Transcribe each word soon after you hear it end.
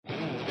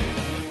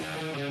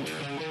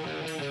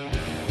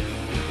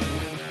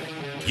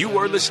You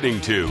are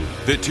listening to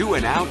the Two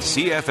and Out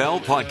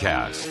CFL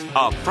podcast,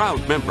 a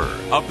proud member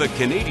of the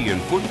Canadian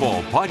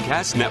Football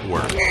Podcast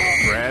Network.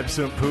 Grab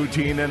some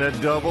poutine and a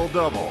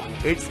double-double.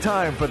 It's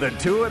time for the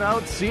Two and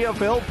Out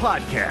CFL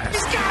podcast.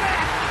 He's got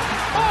it!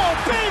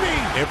 Oh,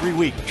 baby! Every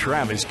week,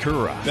 Travis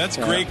Currah. That's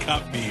Grey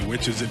Cup me,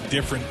 which is a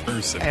different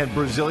person. And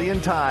Brazilian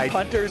Ty.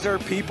 Punters are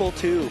people,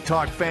 too.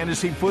 Talk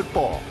fantasy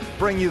football,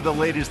 bring you the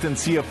latest in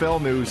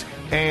CFL news,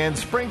 and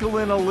sprinkle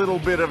in a little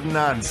bit of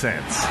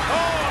nonsense.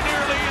 Oh,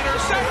 nearly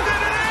intercepted.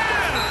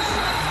 It is!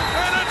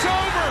 And it's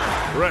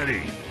over!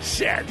 Ready,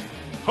 set,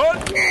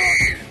 hunt!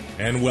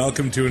 And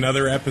welcome to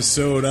another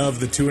episode of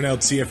the Two and Out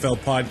CFL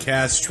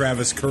podcast.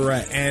 Travis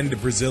Currah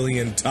and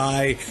Brazilian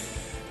Ty.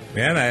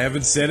 Man, I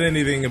haven't said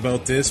anything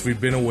about this. We've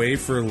been away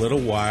for a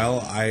little while.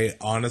 I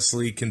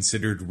honestly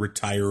considered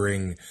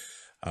retiring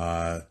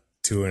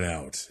Two and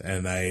Out.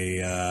 And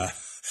I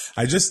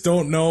just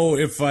don't know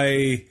if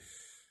I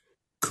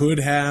could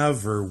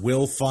have or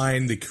will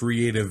find the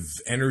creative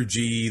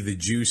energy, the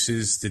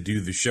juices to do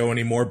the show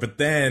anymore. But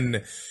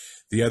then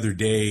the other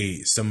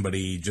day,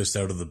 somebody just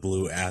out of the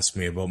blue asked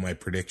me about my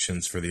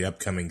predictions for the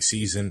upcoming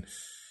season.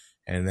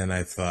 And then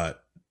I thought,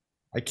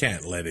 I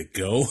can't let it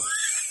go.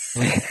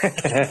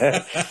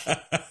 I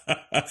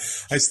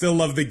still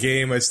love the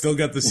game. I still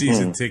got the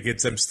season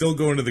tickets. I'm still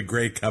going to the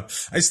Grey Cup.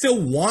 I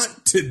still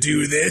want to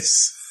do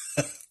this,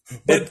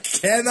 but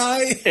can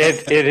I?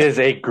 It is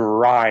a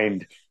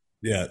grind.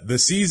 Yeah, the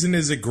season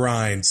is a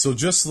grind. So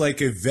just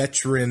like a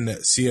veteran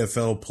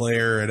CFL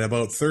player at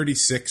about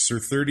 36 or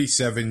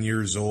 37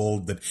 years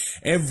old, that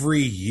every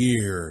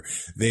year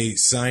they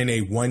sign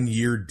a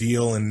 1-year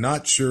deal and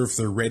not sure if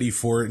they're ready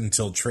for it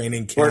until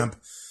training camp.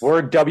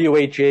 We're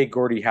WHA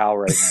Gordie Howe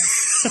right now.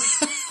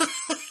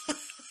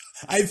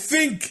 I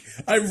think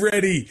I'm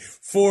ready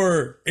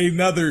for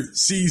another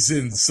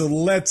season. So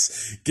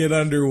let's get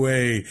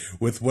underway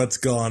with what's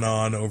gone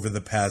on over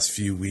the past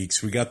few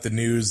weeks. We got the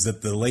news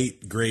that the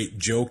late, great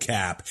Joe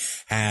Cap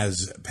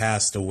has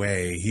passed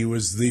away. He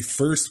was the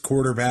first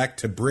quarterback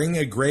to bring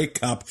a Grey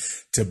Cup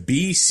to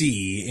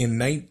BC in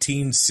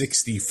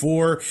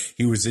 1964.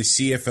 He was a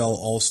CFL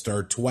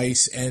All-Star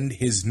twice, and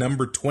his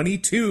number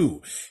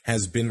 22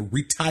 has been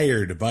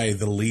retired by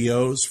the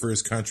Leos for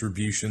his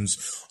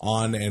contributions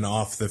on and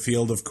off the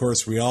field. Of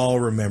course, we all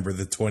remember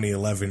the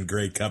 2011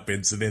 Grey Cup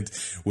incident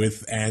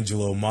with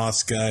Angelo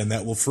Mosca, and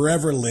that will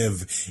forever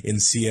live in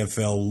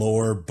CFL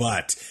lore,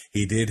 but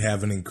he did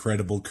have an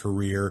incredible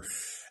career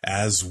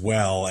as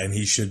well, and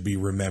he should be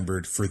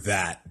remembered for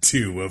that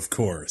too, of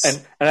course.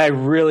 And I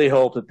really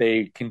hope that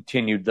they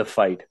continued the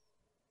fight.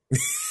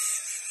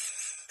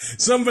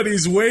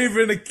 Somebody's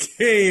waving a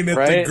cane at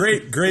the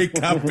great Grey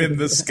Cup in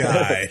the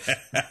sky.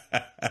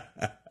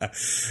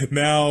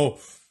 Now,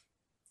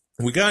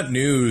 we got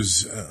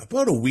news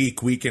about a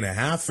week and a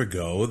half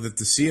ago that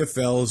the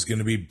CFL is going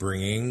to be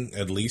bringing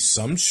at least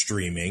some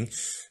streaming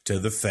to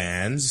the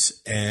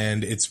fans,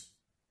 and it's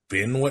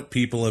been what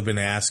people have been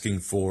asking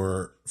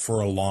for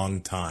a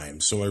long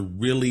time. So I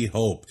really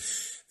hope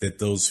that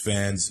those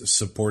fans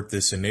support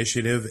this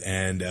initiative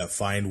and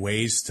find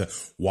ways to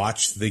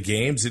watch the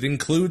games. It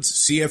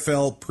includes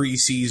CFL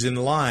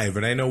preseason live.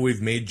 And I know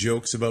we've made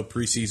jokes about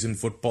preseason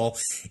football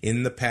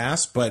in the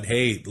past, but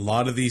hey, a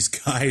lot of these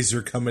guys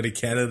are coming to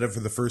Canada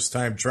for the first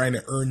time trying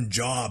to earn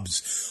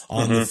jobs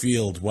on the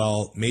field.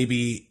 Well,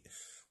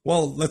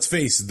 let's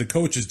face it, the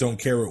coaches don't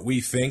care what we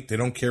think. They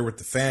don't care what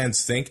the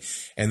fans think.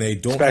 And they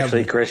don't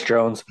Especially Chris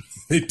Jones.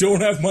 They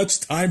don't have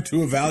much time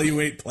to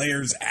evaluate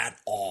players at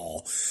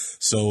all.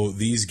 So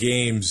these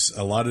games,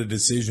 a lot of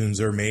decisions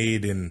are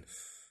made in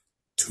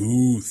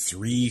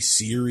 2-3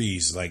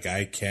 series. Like,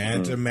 I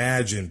can't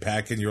imagine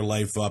packing your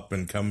life up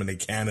and coming to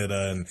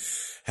Canada and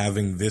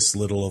having this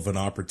little of an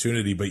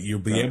opportunity, but you'll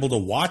be able to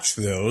watch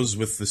those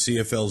with the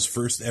CFL's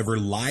first ever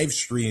live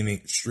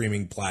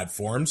streaming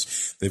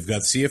platforms. They've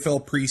got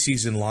CFL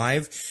Preseason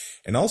Live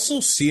and also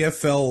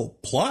CFL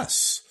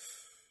Plus,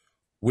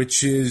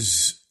 which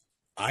is,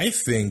 I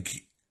think,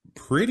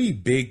 pretty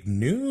big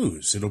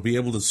news. It'll be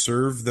able to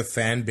serve the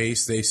fan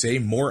base, they say.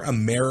 More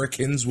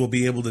Americans will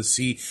be able to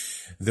see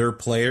their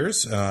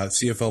players.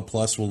 CFL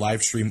Plus will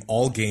live stream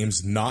all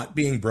games not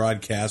being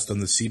broadcast on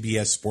the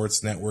CBS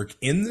Sports Network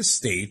in the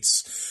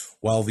States,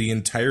 while the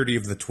entirety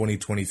of the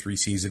 2023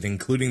 season,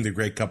 including the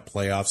Grey Cup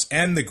playoffs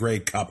and the Grey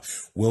Cup,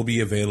 will be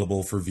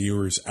available for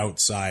viewers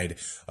outside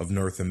of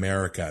North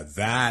America.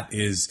 That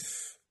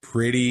is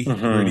pretty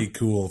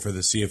cool for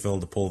the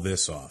CFL to pull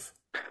this off.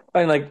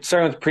 And like,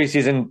 starting with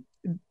preseason,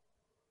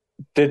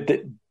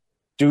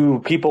 do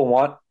people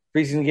want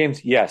preseason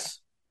games? Yes.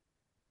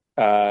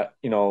 It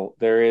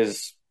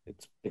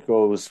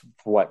goes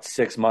for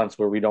 6 months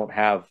where we don't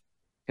have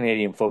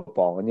Canadian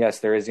football. And yes,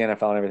 there is the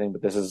NFL and everything,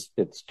 but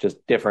it's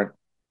just different.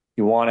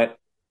 You want it.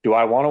 Do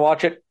I want to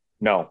watch it?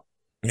 No.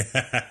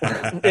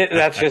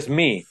 That's just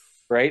me.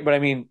 Right. But I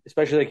mean,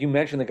 especially like you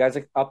mentioned, the guys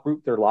that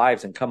uproot their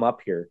lives and come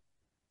up here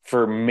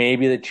for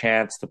maybe the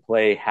chance to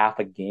play half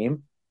a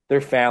game,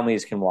 their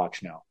families can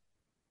watch now.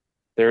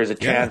 There is a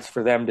chance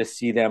for them to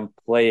see them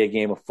play a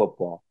game of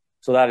football.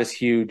 So that is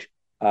huge.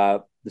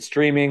 the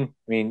streaming.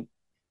 I mean,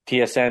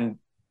 TSN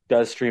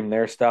does stream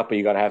their stuff, but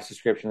you got to have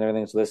subscription and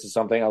everything. So this is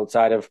something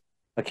outside of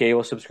a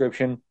cable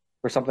subscription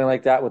or something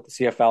like that with the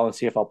CFL and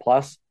CFL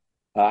Plus.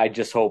 I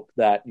just hope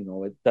that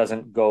it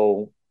doesn't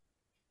go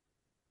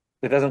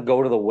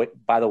to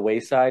by the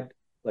wayside,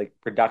 like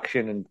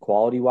production and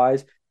quality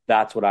wise.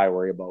 That's what I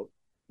worry about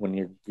when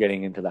you're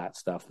getting into that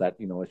stuff. That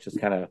it's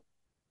just kind of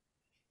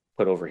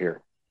put over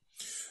here.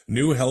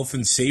 New health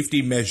and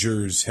safety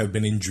measures have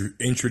been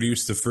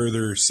introduced to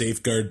further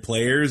safeguard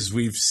players.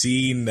 We've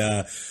seen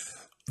the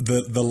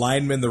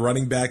linemen, the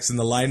running backs, and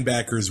the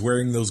linebackers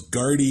wearing those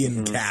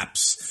Guardian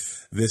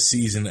caps this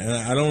season. And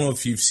I don't know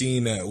if you've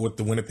seen what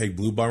the Winnipeg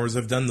Blue Bombers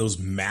have done, those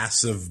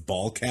massive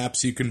ball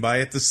caps you can buy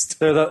at the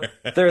store.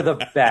 They're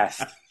the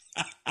best.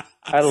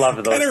 I love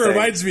those. Kind of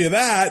reminds me of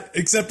that,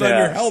 except on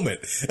your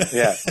helmet.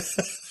 Yeah.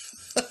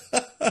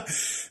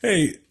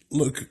 Hey,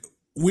 look,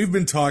 we've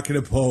been talking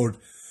about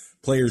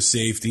player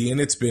safety, and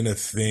it's been a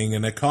thing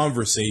and a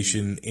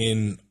conversation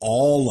in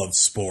all of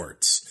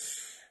sports.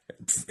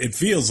 It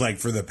feels like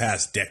for the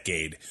past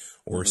decade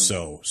or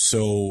so.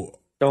 So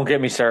don't get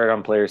me started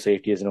on player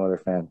safety as an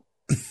Oilers fan.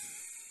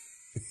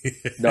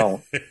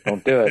 Don't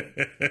do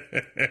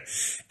it.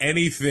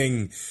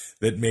 Anything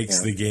that makes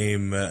the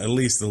game at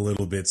least a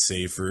little bit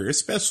safer,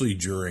 especially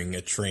during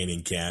a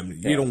training camp.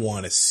 You don't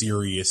want a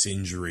serious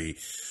injury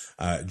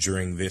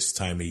during this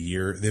time of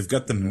year. They've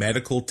got the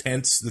medical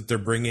tents that they're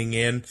bringing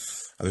in.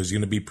 There's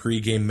going to be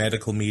pregame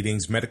medical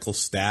meetings, medical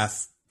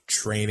staff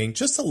training,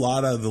 just a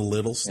lot of the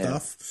little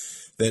stuff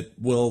that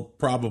will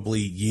probably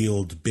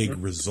yield big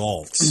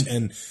results.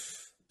 And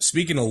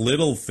speaking of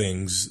little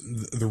things,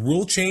 the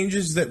rule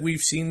changes that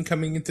we've seen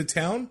coming into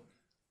town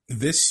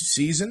this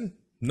season,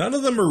 none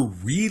of them are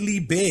really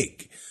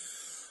big.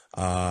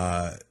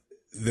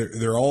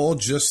 They're all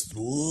just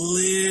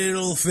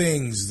little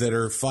things that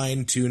are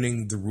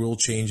fine-tuning the rule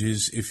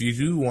changes. If you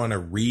do want to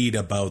read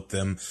about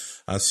them,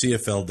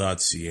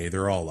 CFL.ca,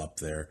 they're all up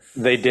there.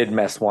 They did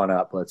mess one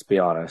up, let's be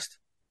honest.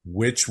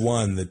 Which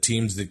one? The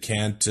teams that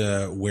can't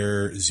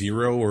wear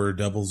 0 or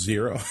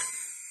 00?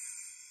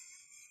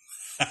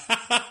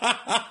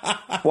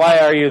 Why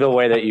are you the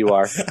way that you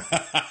are?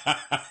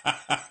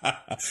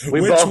 We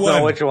both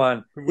know which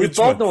one. We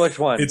both know which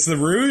one. It's the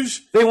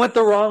Rouge? They went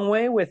the wrong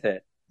way with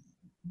it.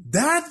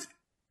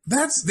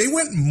 They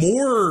went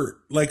more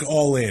like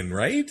all in,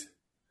 right?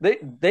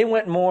 They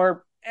went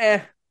more,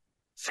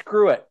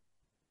 screw it.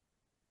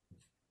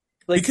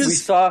 Like because we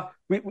saw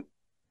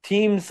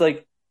teams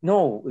like,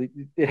 no,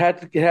 it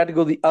had to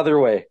go the other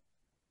way.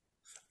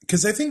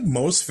 Because I think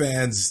most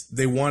fans,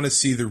 they want to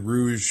see the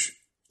Rouge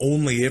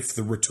only if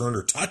the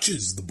returner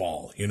touches the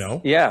ball,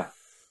 Yeah.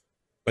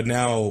 But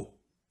now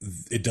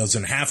it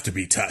doesn't have to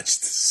be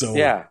touched. So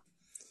yeah.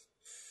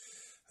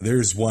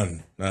 There's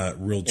one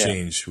real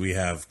change we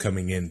have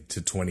coming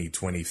into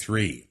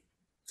 2023.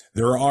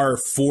 There are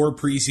 4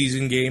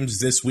 preseason games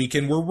this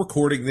weekend. We're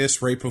recording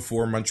this right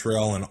before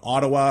Montreal and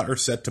Ottawa are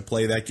set to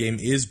play. That game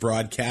is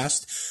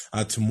broadcast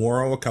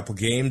tomorrow. A couple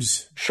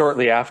games.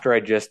 Shortly after, I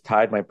just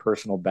tied my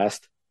personal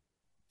best.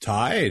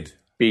 Tied?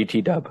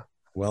 BT dub.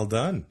 Well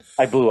done.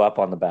 I blew up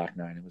on the back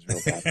nine. It was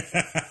real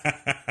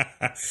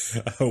bad.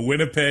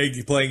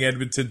 Winnipeg playing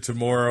Edmonton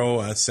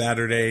tomorrow,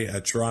 Saturday,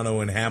 Toronto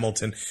and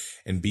Hamilton,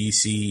 and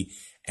BC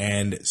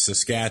and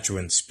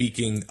Saskatchewan.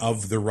 Speaking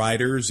of the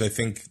Riders, I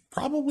think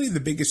probably the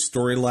biggest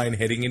storyline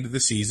heading into the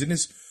season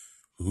is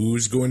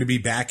who's going to be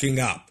backing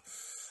up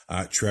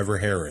Trevor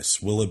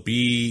Harris. Will it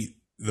be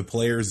the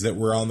players that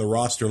were on the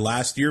roster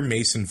last year,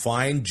 Mason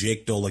Fine,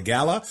 Jake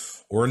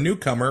Dolegala, or a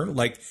newcomer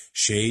like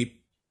Shea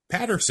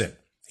Patterson?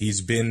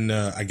 He's been,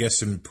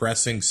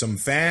 impressing some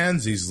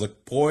fans. He's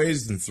looked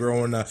poised and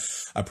throwing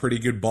a pretty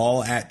good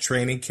ball at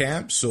training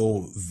camp.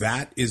 So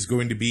that is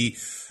going to be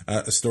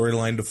a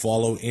storyline to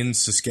follow in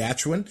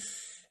Saskatchewan.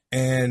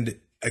 And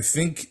I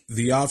think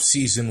the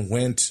offseason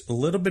went a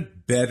little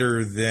bit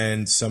better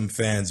than some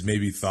fans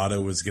maybe thought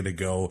it was going to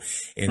go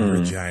in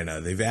Regina.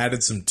 They've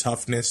added some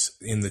toughness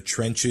in the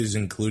trenches,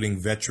 including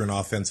veteran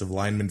offensive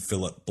lineman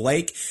Philip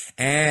Blake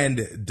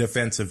and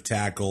defensive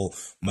tackle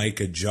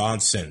Micah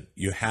Johnson.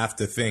 You have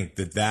to think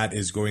that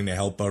is going to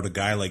help out a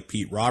guy like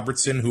Pete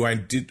Robertson, who I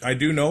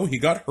do know he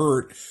got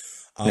hurt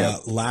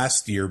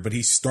last year, but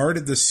he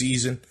started the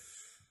season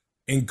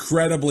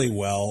incredibly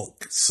well,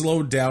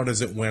 slowed down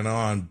as it went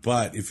on.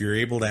 But if you're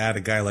able to add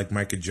a guy like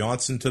Micah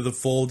Johnson to the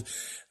fold,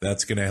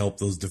 that's going to help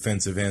those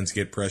defensive ends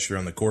get pressure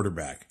on the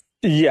quarterback.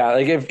 Yeah,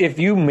 like if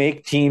you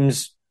make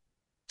teams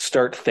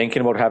start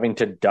thinking about having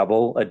to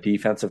double a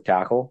defensive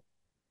tackle,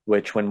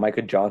 which when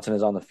Micah Johnson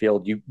is on the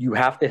field,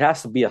 it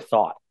has to be a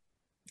thought.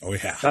 Oh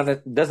yeah,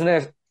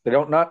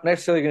 they're not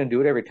necessarily going to do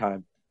it every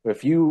time. But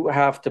if you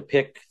have to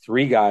pick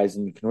 3 guys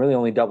and you can really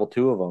only double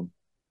 2 of them,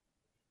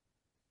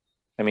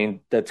 I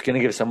mean, that's going to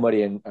give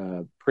somebody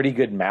a pretty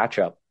good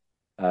matchup,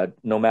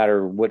 no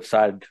matter which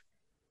side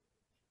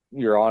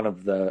you're on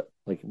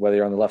whether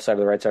you're on the left side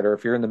or the right side, or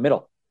if you're in the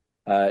middle.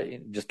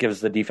 It just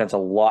gives the defense a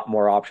lot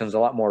more options, a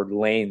lot more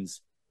lanes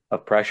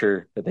of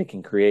pressure that they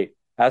can create.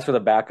 As for the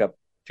backup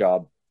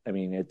job, I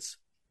mean, it's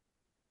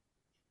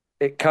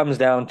it comes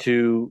down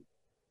to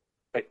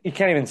you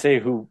can't even say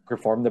who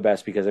performed the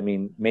best because I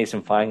mean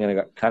Mason Fine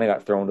kind of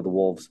got thrown to the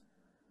wolves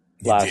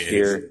last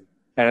year,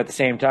 and at the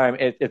same time,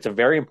 it's a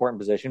very important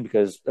position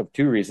because of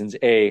two reasons: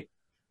 A,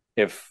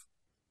 if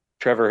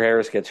Trevor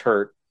Harris gets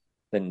hurt,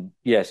 then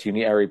yes, you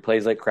need or he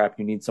plays like crap.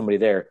 You need somebody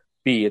there.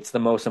 B, it's the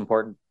most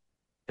important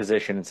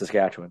position in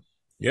Saskatchewan.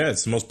 Yeah,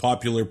 it's the most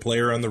popular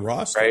player on the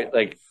roster. Right?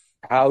 Like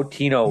how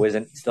Tino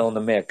isn't still in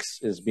the mix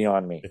is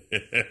beyond me.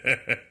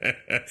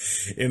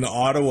 In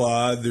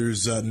Ottawa,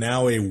 there's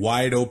now a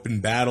wide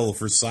open battle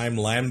for Sime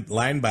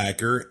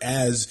linebacker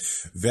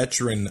as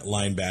veteran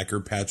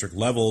linebacker Patrick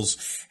Levels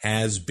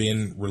has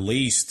been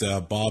released.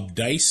 Bob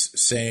Dice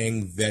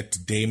saying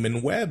that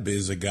Damon Webb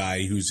is a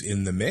guy who's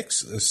in the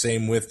mix.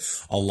 Same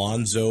with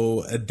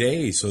Alonzo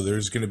Ade. So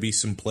there's going to be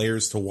some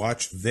players to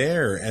watch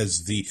there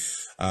as the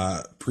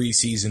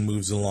preseason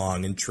moves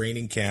along and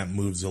training camp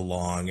moves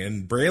along.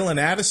 And Braylon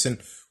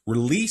Addison,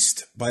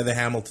 released by the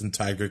Hamilton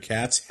Tiger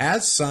Cats,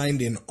 has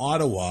signed in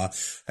Ottawa.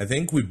 I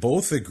think we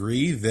both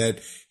agree that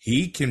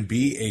he can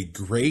be a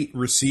great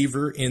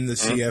receiver in the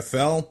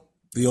CFL.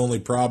 The only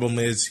problem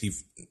is he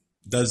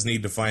does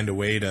need to find a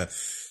way to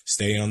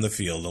stay on the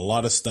field. A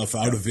lot of stuff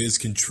out of his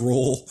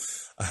control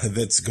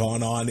that's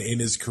gone on in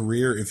his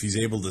career. If he's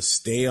able to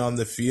stay on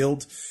the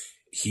field,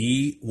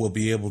 he will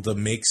be able to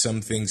make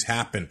some things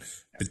happen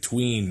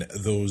between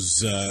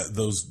those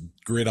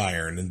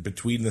gridiron and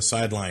between the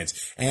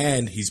sidelines.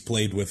 And he's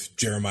played with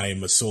Jeremiah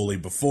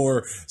Masoli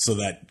before, so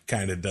that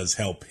kind of does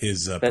help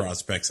his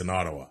prospects in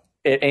Ottawa.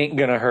 It ain't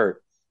going to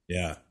hurt.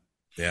 Yeah.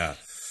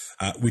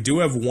 We do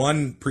have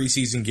one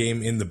preseason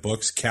game in the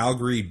books.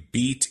 Calgary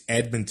beat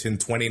Edmonton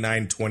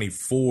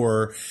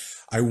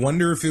 29-24. I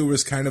wonder if it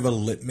was kind of a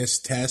litmus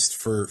test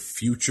for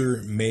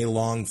future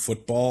May-long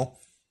football.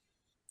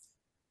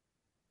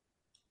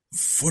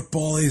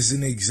 Football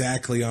isn't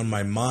exactly on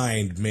my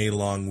mind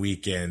May-long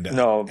weekend.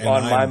 No,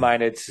 on my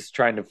mind, it's just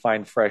trying to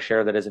find fresh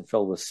air that isn't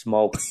filled with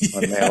smoke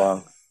on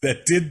May-long.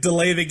 That did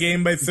delay the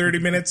game by 30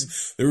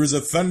 minutes. There was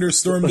a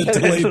thunderstorm that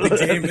delayed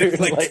the game.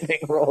 Lightning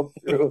rolled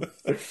through.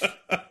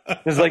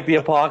 It was like the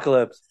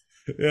apocalypse.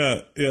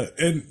 Yeah.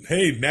 And,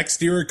 hey,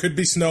 next year it could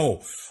be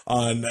snow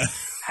on...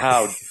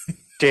 How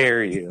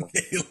dare you?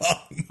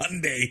 May-long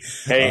Monday.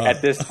 Hey,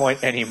 at this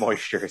point, any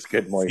moisture is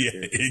good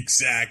moisture.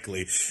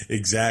 Yeah,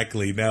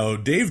 exactly. Now,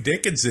 Dave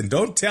Dickinson,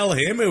 don't tell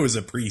him it was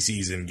a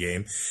preseason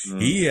game.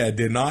 He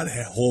did not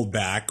hold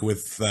back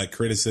with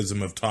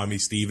criticism of Tommy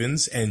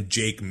Stevens and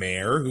Jake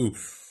Mayer, who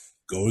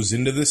goes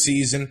into the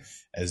season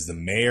as the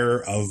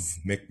mayor of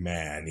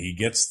McMahon. He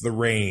gets the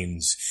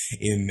reins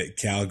in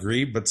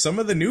Calgary, but some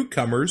of the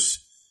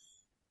newcomers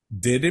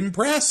did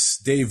impress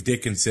Dave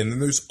Dickinson,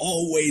 and there's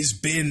always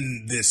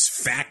been this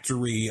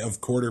factory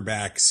of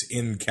quarterbacks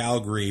in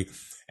Calgary.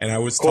 And I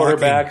was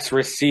quarterbacks,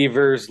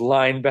 receivers,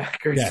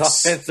 linebackers,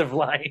 offensive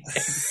line.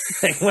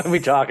 Like, what are we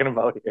talking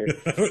about here?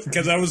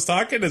 Because I was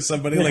talking to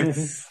somebody like,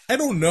 I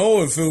don't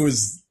know if it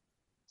was.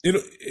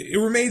 It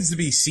remains to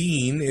be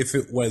seen if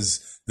it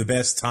was the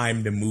best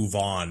time to move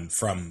on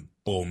from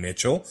Bo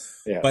Mitchell,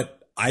 but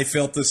I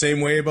felt the same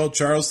way about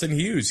Charleston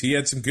Hughes. He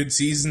had some good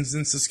seasons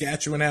in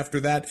Saskatchewan after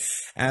that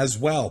as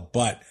well.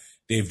 But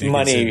Dave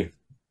Dickinson...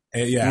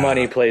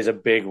 Money plays a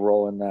big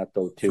role in that,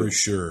 though, too. For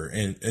sure.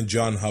 And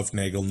John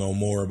Huffnagel know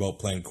more about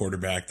playing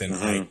quarterback than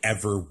I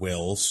ever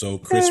will. So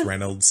Chris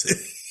Reynolds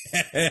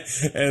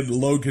and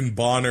Logan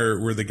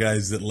Bonner were the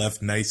guys that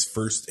left nice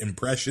first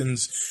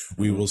impressions.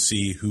 We will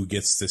see who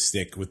gets to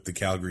stick with the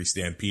Calgary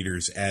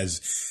Stampeders as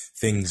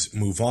things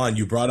move on.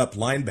 You brought up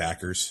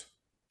linebackers.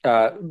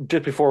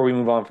 Just before we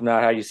move on from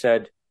that, how you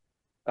said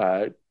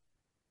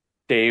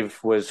Dave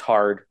was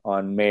hard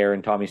on Mayer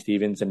and Tommy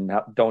Stevens, and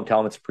don't tell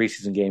him it's a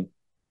preseason game.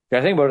 You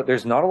gotta think about it.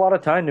 There's not a lot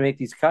of time to make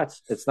these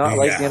cuts. It's not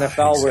like the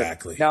NFL where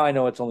now I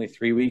know it's only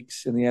 3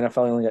 weeks in the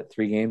NFL. You only got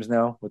 3 games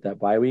now with that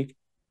bye week.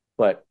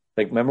 But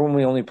like, remember when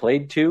we only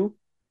played 2,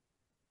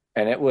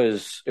 and it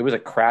was a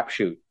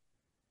crapshoot.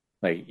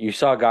 Like, you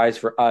saw guys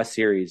for a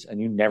series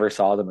and you never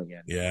saw them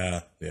again.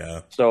 Yeah.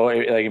 So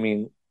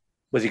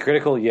was he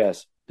critical?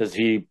 Yes. Does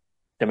he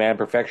demand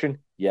perfection?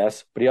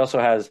 Yes. But he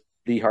also has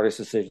the hardest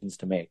decisions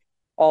to make.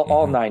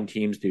 All 9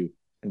 teams do.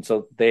 And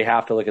so they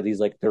have to look at these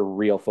like they're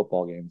real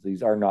football games.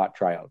 These are not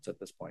tryouts at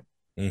this point.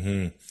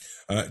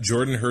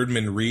 Jordan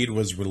Herdman Reed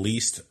was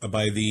released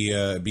by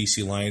the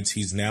BC Lions.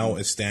 He's now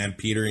a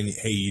Stampeder. And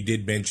hey, you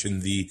did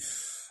mention the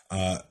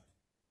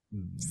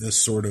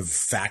sort of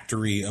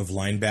factory of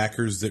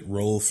linebackers that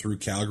roll through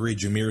Calgary.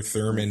 Jameer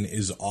Thurman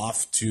is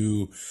off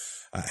to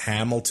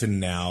Hamilton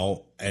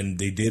now, and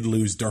they did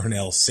lose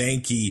Darnell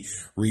Sankey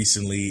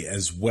recently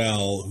as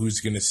well,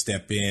 who's going to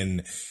step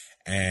in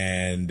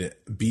and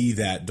be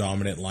that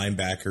dominant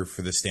linebacker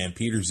for the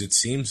Stampeders. It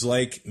seems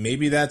like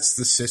maybe that's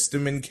the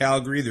system in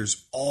Calgary.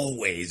 There's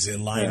always a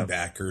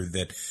linebacker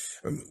that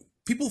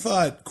people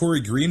thought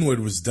Corey Greenwood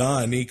was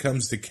done. He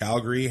comes to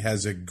Calgary,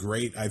 has a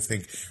great, I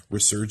think,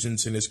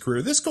 resurgence in his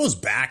career. This goes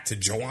back to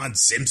Jawan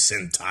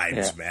Simpson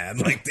times, man.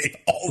 Like,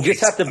 they always you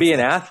just have to be an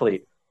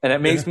athlete. And it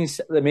makes me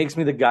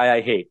the guy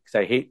I hate, because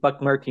I hate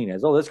Buck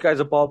Martinez. Oh, this guy's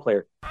a ball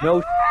player.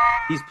 No,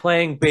 He's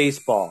playing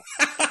baseball.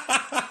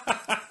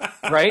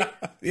 Right?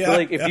 Yeah. So,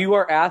 like, if you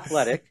are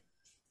athletic,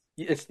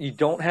 you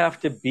don't have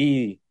to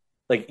be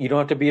you don't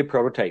have to be a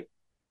prototype.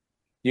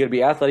 You got to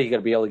be athletic. You got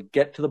to be able to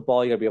get to the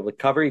ball. You got to be able to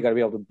cover. You got to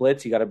be able to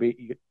blitz. You got to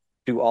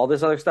do all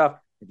this other stuff.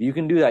 If you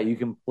can do that, you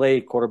can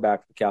play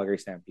quarterback for the Calgary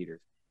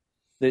Stampeders.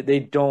 They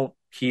don't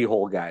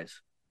keyhole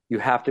guys. You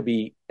have to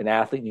be an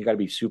athlete, and you got to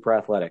be super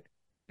athletic.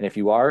 And if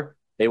you are,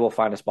 they will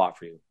find a spot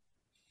for you.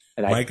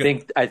 And I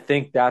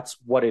think that's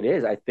what it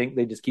is. I think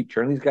they just keep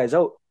churning these guys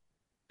out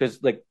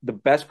because, like, the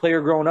best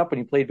player growing up when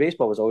he played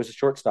baseball was always a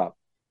shortstop.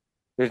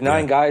 There's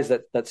 9 guys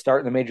that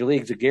start in the major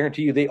leagues. I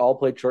guarantee you, they all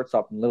played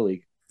shortstop in Little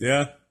League.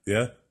 Yeah.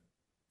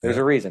 There's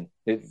a reason.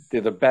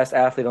 They're the best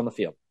athlete on the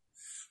field.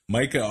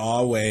 Micah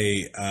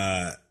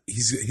Awe,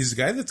 he's a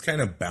guy that's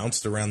kind of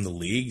bounced around the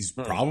league. He's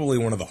probably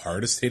one of the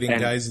hardest hitting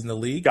guys in the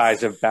league.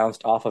 Guys have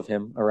bounced off of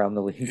him around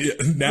the league. Yeah,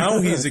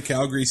 now he's a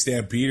Calgary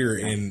Stampeder,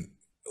 and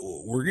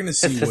we're going to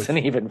see this isn't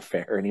even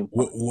fair anymore.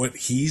 What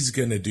he's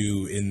going to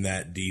do in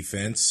that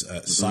defense.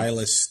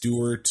 Silas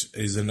Stewart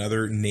is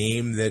another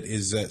name that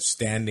is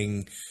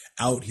standing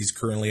out. He's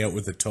currently out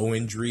with a toe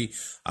injury.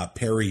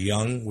 Perry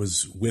Young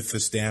was with the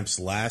Stamps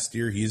last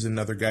year. He's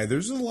another guy.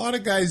 There's a lot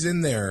of guys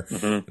in there,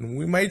 and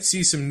we might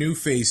see some new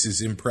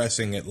faces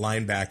impressing at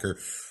linebacker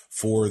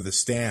for the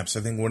Stamps.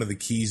 I think one of the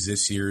keys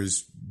this year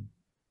is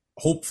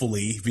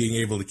hopefully being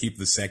able to keep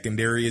the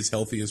secondary as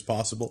healthy as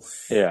possible.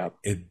 Yeah.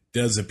 It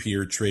does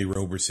appear Trey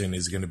Roberson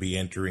is going to be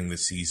entering the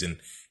season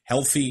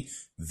healthy.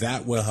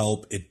 That will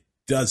help. It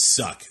does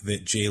suck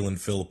that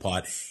Jalen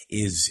Philpott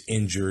is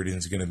injured and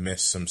is going to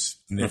miss some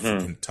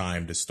significant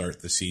time to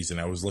start the season.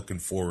 I was looking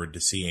forward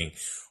to seeing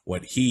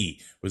what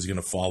he was going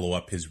to follow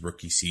up his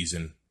rookie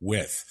season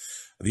with.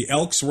 The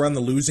Elks were on the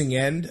losing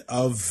end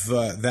of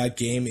that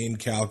game in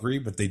Calgary,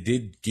 but they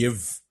did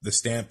give the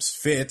Stamps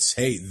fits.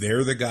 Hey,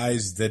 they're the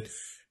guys that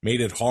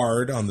made it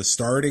hard on the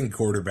starting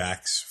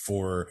quarterbacks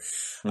for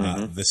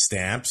the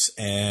Stamps.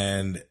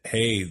 And,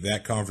 hey,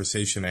 that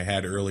conversation I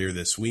had earlier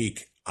this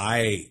week,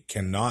 I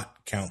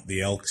cannot count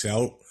the Elks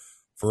out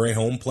for a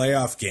home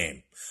playoff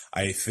game.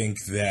 I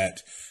think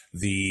that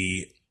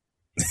the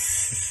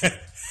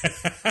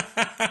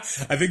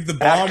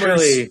Bombers...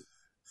 Actually,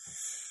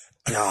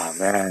 oh,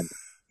 man.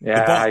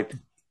 Yeah,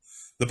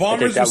 the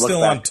Bombers are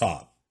still on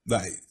top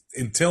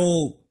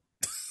until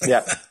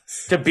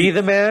to be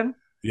the man.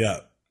 Yeah,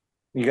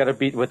 you got to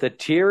beat with a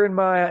tear in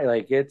my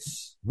eye.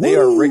 They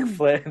are Ric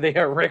Flair. They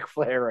are Ric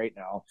Flair right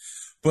now.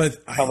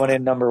 But coming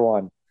in number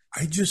 1.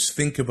 I just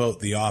think about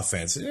the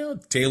offense.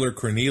 Taylor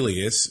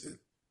Cornelius,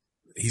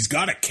 he's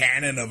got a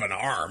cannon of an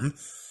arm.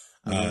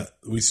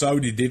 We saw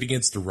what he did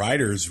against the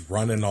Riders,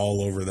 running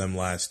all over them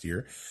last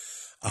year.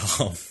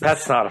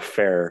 That's not a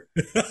fair.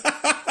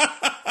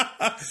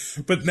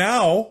 But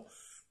now,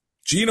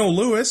 Geno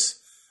Lewis,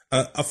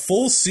 a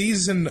full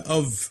season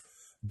of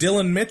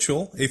Dylan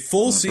Mitchell, a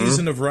full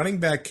season of running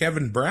back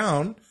Kevin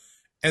Brown,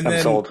 and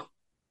I'm sold.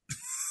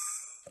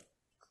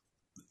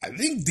 I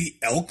think the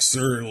Elks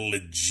are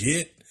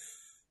legit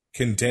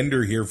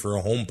contender here for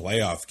a home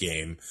playoff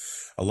game.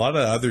 A lot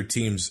of other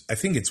teams, I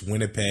think it's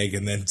Winnipeg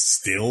and then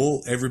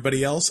still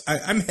everybody else.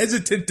 I'm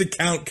hesitant to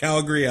count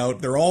Calgary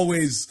out. They're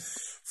always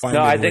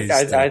finding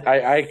ways. No,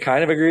 I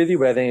kind of agree with you,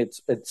 but I think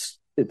it's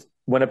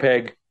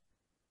Winnipeg,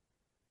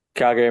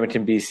 Calgary,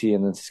 Edmonton, BC,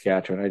 and then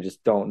Saskatchewan. I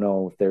just don't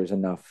know if there's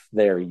enough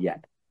there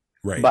yet.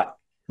 Right. But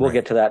we'll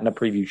get to that in a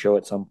preview show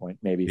at some point,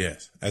 maybe.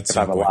 Yes. If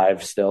I'm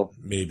alive still.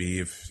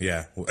 Maybe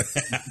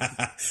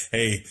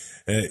Hey,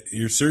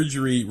 your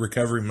surgery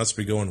recovery must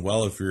be going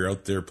well if you're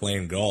out there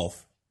playing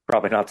golf.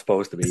 Probably not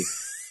supposed to be.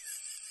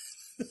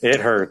 It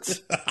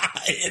hurts.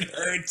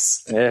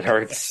 It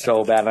hurts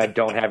so bad. I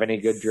don't have any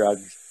good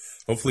drugs.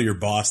 Hopefully your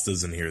boss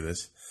doesn't hear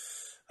this.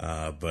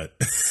 But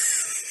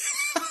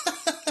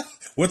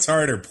what's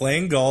harder,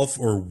 playing golf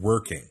or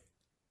working?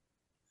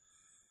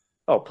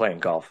 Oh, playing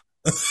golf.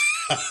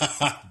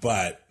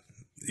 But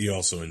you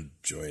also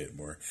enjoy it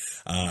more.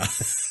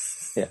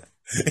 Yeah.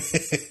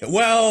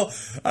 Well,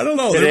 I don't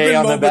know. Today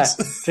on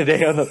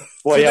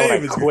when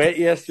I quit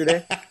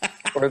yesterday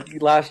or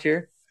last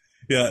year.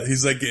 Yeah,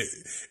 he's like,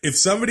 if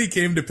somebody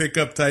came to pick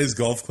up Ty's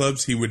golf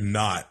clubs, he would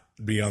not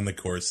be on the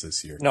course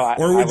this year. No,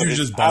 or would you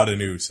just bought a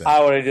new set?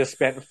 I would have just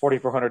spent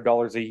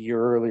 $4,400 a year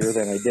earlier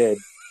than I did.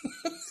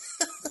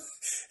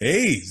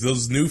 Hey,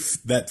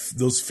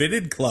 those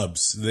fitted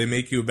clubs, do they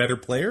make you a better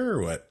player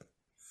or what?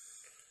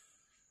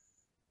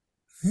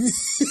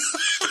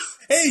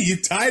 Hey, you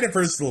tied a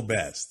personal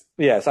best.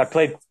 Yes, I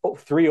played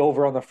 3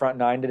 over on the front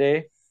 9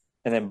 today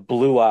and then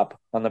blew up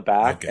on the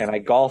back. Okay. And I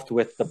golfed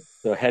with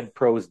the head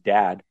pro's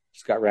dad.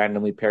 Just got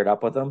randomly paired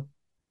up with him.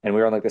 And we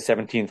were on the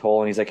 17th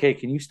hole. And he's like, hey,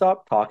 can you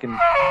stop talking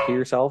to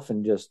yourself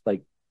and just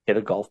hit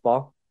a golf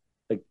ball?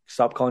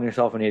 Stop calling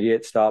yourself an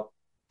idiot. Stop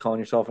calling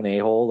yourself an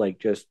a-hole.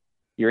 Just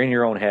you're in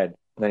your own head.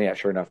 And then,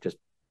 sure enough, just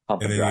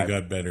pump and drive. And then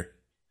you got better.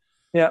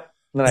 Yeah.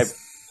 And then I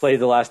played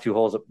the last 2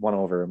 holes at 1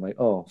 over. I'm like,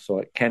 oh, so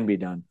it can be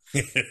done.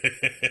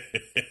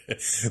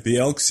 The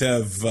Elks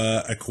have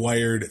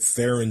acquired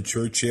Theron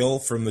Churchill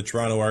from the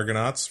Toronto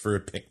Argonauts for a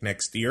pick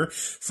next year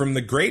from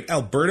the great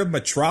Alberta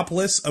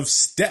metropolis of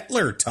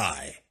Stettler,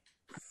 Ty.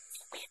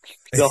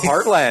 The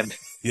Heartland.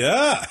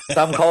 Yeah.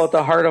 Some call it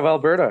the heart of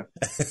Alberta.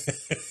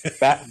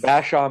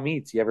 Bashaw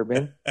Meats. You ever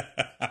been?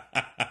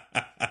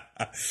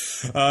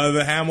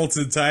 The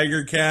Hamilton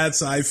Tiger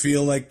Cats, I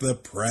feel like the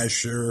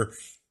pressure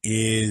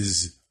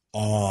is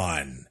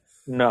on.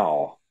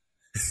 No.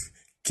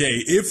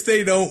 Okay, if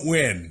they don't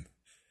win,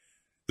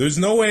 there's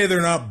no way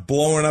they're not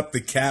blowing up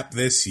the cap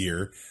this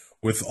year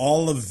with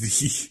all of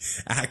the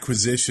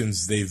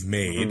acquisitions they've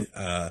made.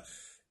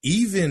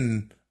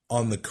 Even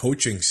on the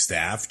coaching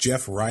staff,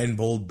 Jeff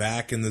Reinbold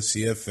back in the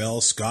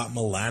CFL, Scott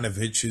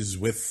Milanovic is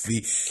with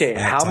the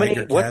how many?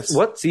 Tiger Cats.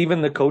 What's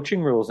even the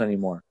coaching rules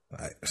anymore?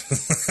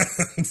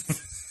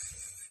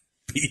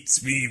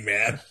 Beats me,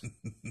 man.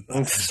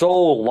 I'm so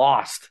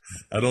lost.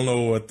 I don't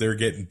know what they're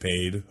getting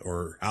paid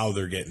or how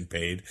they're getting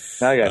paid.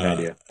 I got an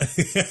idea.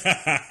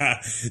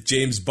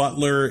 James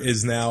Butler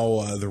is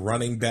now the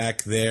running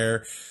back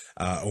there,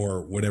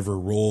 or whatever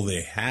role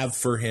they have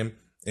for him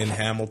in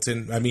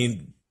Hamilton. I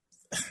mean,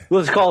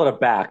 let's call it a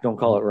back. Don't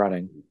call it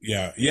running.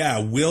 Yeah.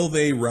 Will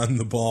they run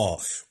the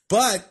ball?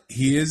 But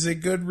he is a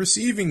good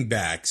receiving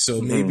back, so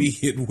maybe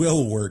it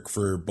will work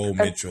for Bo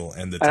Mitchell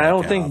and the Tiger. And I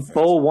don't think offense.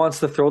 Bo wants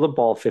to throw the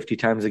ball 50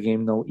 times a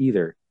game, though,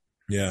 either.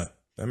 Yeah,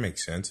 that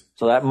makes sense.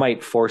 So that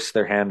might force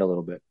their hand a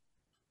little bit.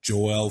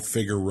 Joel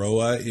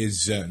Figueroa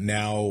is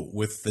now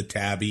with the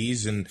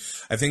Tabbies, and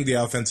I think the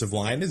offensive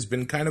line has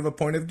been kind of a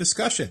point of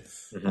discussion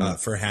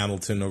for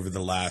Hamilton over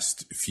the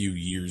last few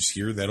years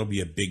here. That'll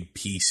be a big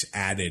piece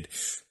added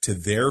to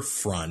their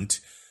front.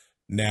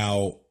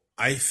 Now,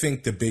 I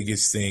think the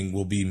biggest thing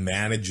will be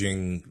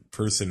managing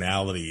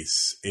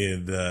personalities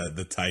in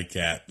the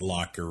Ticat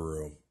locker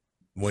room.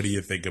 What do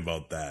you think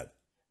about that?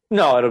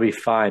 No, it'll be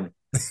fine.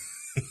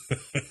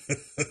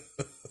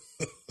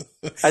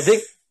 I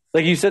think,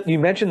 like you said, you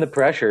mentioned the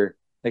pressure.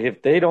 Like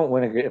if they don't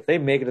win, if they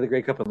make it to the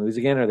Grey Cup and lose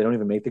again, or they don't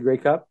even make the Grey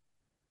Cup,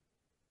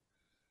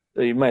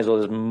 you might as well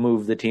just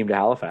move the team to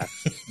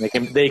Halifax.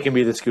 They can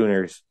be the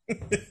Schooners,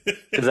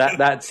 because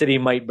that city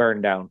might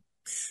burn down.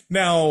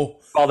 Now,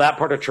 that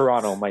part of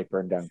Toronto might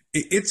burn down.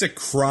 It's a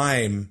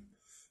crime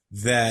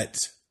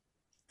that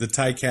the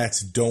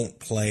Ticats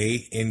don't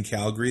play in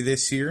Calgary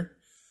this year,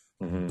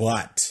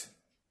 but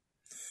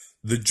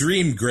the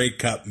dream Grey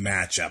Cup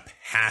matchup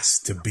has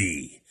to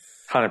be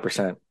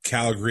 100%.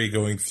 Calgary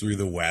going through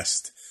the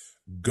West,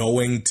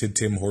 going to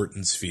Tim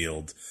Hortons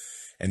Field,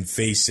 and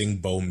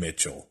facing Bo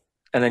Mitchell.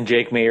 And then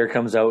Jake Mayer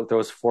comes out,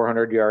 throws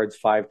 400 yards,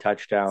 5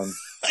 touchdowns.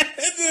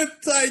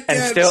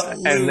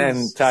 And then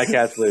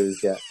Ticats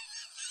lose, yeah.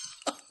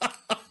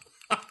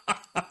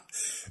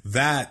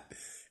 That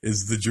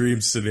is the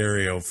dream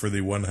scenario for the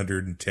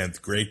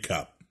 110th Grey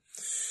Cup.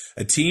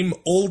 A team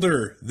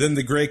older than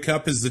the Grey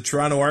Cup is the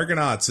Toronto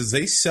Argonauts as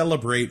they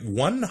celebrate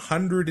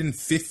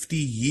 150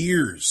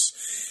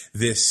 years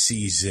this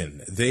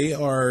season. They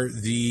are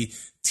the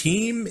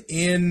team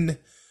in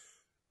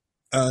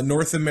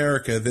North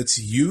America that's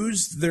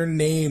used their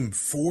name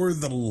for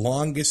the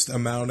longest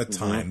amount of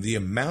time. The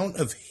amount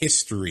of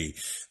history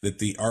that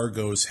the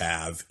Argos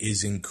have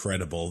is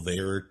incredible. They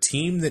are a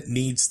team that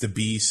needs to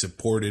be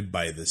supported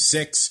by the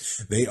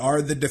Six. They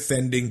are the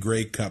defending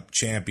Grey Cup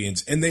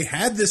champions. And they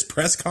had this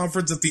press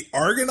conference at the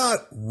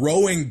Argonaut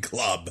Rowing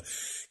Club.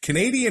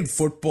 Canadian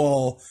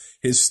football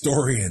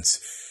historians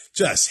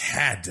just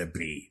had to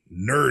be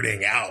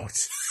nerding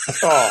out.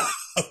 Oh.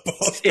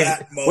 About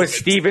that moment. Was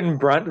Stephen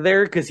Brunt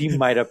there? Because he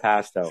might have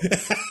passed out.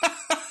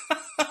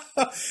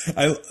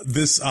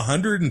 This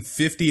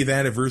 150th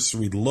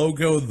anniversary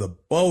logo, the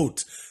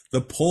boat,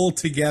 the pull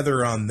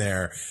together on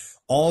there,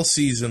 all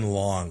season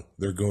long,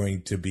 they're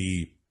going to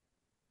be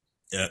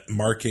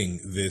marking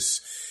this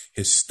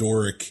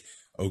historic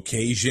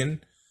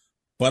occasion.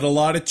 But a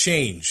lot of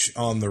change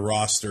on the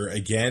roster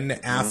again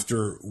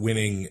after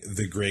winning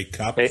the Grey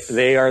Cup.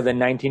 They are the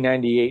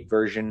 1998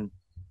 version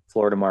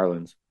Florida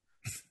Marlins.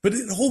 But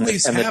it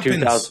always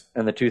happens.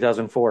 And the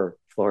 2004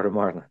 Florida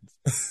Marlins.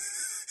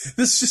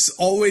 This just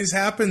always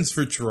happens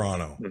for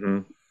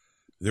Toronto.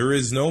 There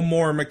is no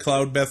more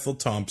McLeod Bethel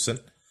Thompson.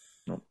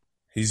 No.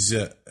 He's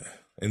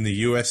in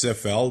the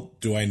USFL.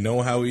 Do I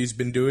know how he's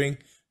been doing?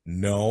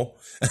 No.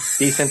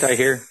 Decent, I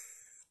hear.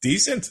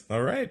 Decent.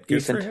 All right.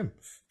 Good for him.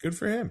 Good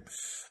for him.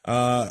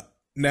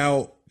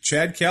 Now,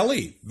 Chad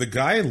Kelly, the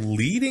guy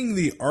leading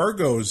the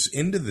Argos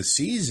into the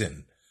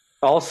season.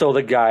 Also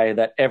the guy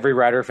that every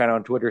Rider fan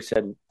on Twitter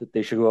said that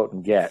they should go out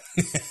and get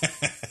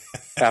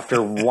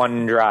after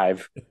one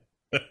drive.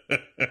 Do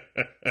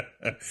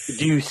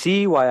you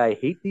see why I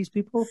hate these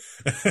people?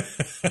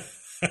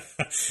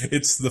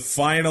 It's the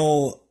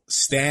final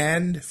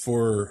stand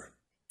for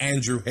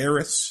Andrew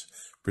Harris,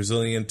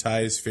 Brazilian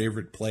Ty's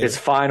favorite player. His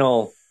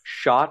final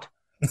shot.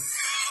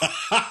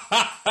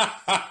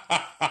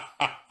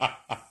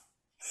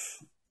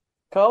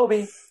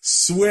 Kobe.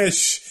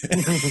 Swish.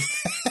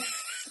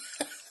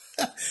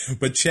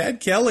 But Chad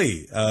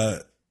Kelly,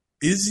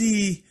 is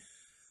he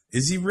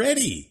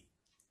ready?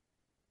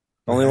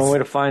 Only one way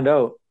to find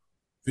out.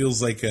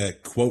 Feels like a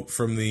quote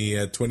from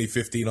the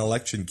 2015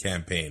 election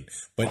campaign.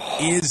 But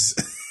is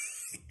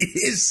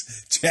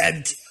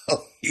Chad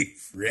Kelly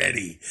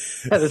ready?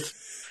 That is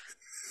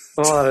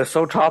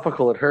so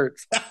topical it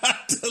hurts.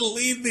 To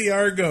lead the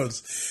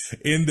Argos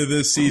into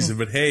this season.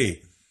 But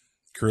hey,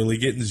 Curly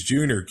Gittens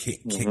Jr.,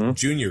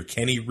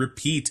 can he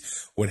repeat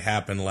what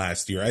happened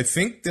last year? I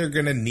think they're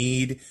going to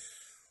need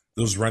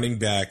those running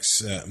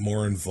backs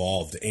more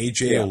involved.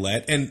 AJ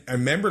Ouellette, and I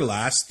remember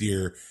last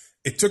year,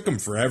 it took him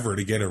forever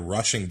to get a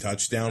rushing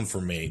touchdown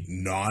from a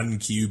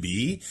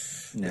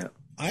non-QB. Yeah.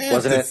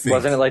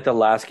 Wasn't it like the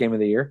last game of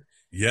the year?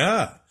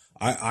 Yeah.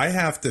 I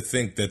have to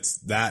think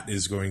that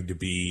is going to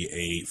be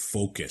a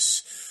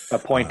focus. A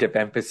point of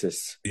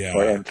emphasis.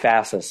 Or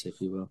emphasis, if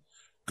you will.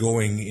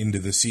 Going into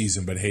the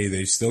season. But hey,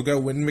 they still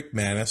got Wynton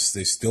McManus.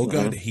 They still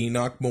got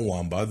Enoch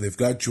Mwamba. They've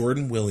got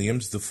Jordan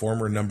Williams, the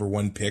former number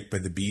 1 pick by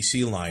the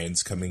BC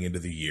Lions, coming into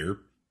the year.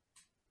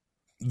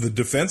 The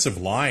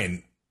defensive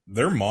line,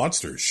 they're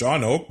monsters.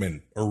 Sean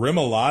Oakman,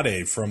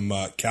 Orimolade from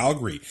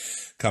Calgary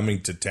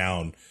coming to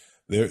town.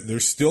 They're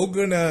still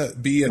going to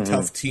be a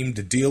tough team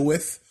to deal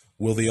with.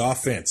 Will the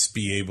offense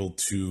be able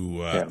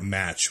to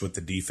match what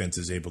the defense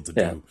is able to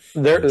do?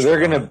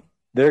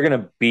 They're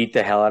gonna beat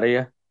the hell out of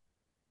you.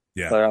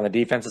 Yeah. Whether on the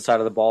defensive side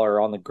of the ball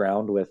or on the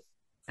ground with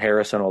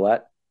Harris and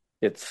Ouellette,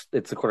 it's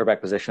the quarterback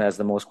position has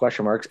the most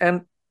question marks,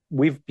 and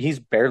he's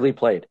barely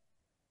played.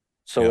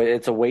 So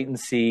it's a wait and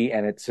see,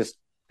 and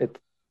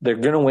they're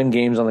going to win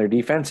games on their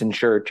defense. And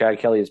sure, Chad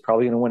Kelly is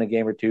probably going to win a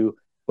game or two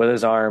with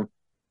his arm.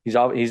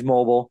 He's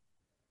mobile,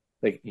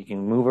 like he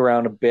can move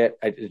around a bit.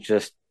 It's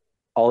just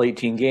all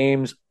 18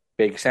 games,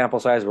 big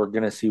sample size. We're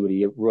going to see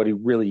what he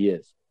really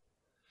is.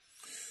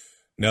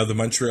 Now, the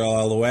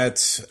Montreal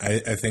Alouettes,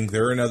 I think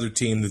they're another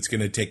team that's going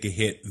to take a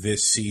hit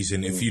this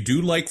season. If you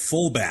do like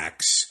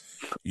fullbacks,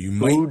 you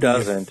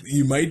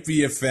might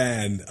be a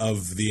fan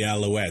of the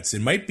Alouettes.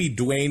 It might be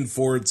Dwayne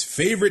Ford's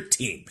favorite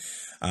team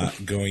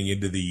going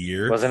into the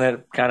year. Wasn't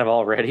it kind of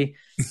already?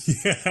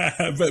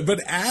 Yeah, but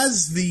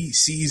as the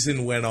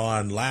season went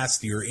on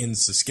last year in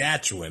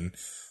Saskatchewan,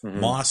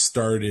 Moss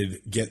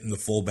started getting the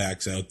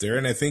fullbacks out there,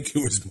 and I think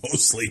it was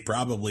mostly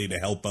probably to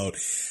help out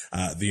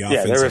the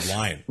offensive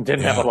line.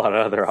 Didn't have a lot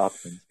of other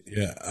options.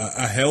 Yeah,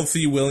 a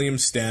healthy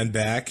Williams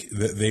Standback,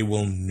 they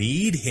will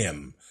need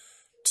him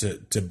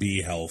to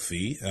be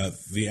healthy.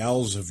 The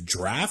Owls have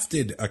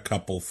drafted a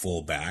couple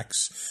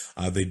fullbacks.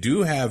 They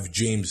do have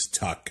James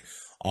Tuck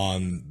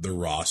on the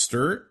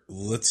roster.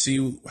 Let's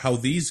see how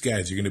these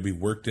guys are going to be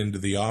worked into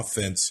the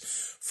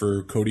offense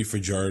for Cody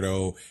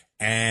Fajardo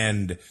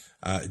and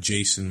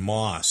Jason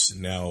Moss.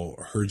 Now,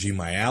 Hergy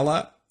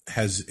Mayala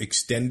has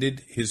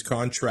extended his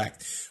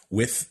contract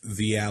with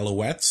the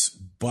Alouettes,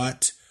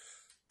 but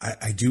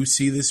I do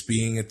see this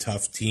being a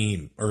tough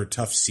team or a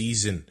tough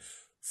season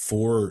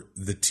for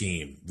the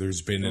team.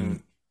 There's been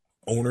an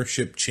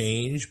ownership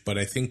change, but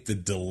I think the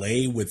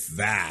delay with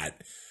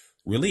that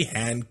really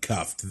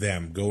handcuffed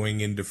them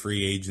going into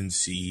free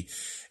agency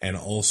and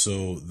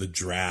also the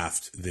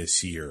draft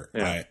this year.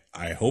 Yeah.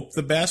 I hope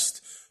the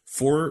best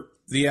for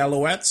the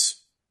Alouettes,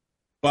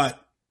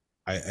 but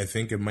I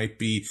think it might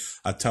be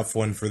a tough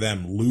one for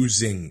them.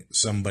 Losing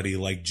somebody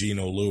like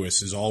Geno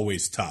Lewis is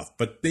always tough,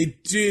 but they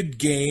did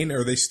gain,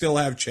 or they still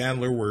have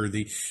Chandler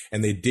Worthy,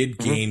 and they did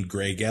gain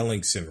Greg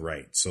Ellingson,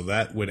 right? So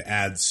that would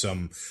add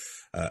some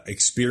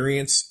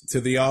experience to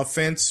the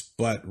offense,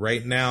 but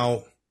right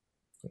now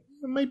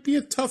it might be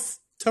a tough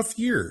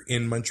year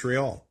in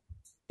Montreal.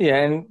 Yeah,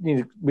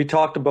 and we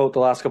talked about the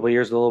last couple of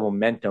years, the little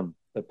momentum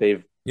that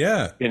they've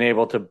been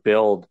able to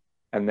build,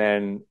 and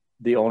then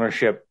the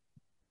ownership,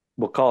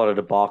 we'll call it a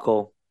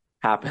debacle,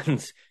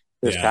 happens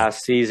this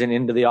past season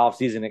into the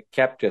offseason. It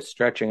kept just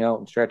stretching out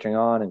and stretching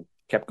on and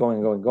kept going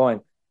and going and going.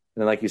 And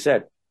then, like you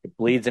said, it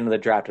bleeds into the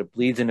draft, it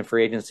bleeds into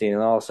free agency,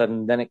 and all of a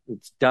sudden then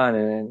it's done,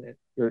 and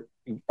you're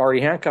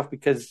already handcuffed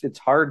because it's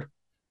hard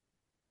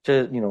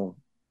to,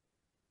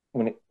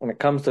 when it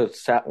comes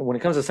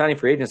to signing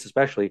free agents,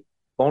 especially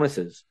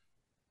bonuses.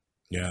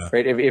 Yeah.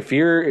 Right. If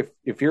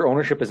your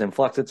ownership is in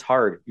flux, it's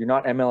hard. You're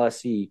not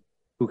MLSE,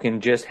 who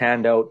can just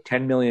hand out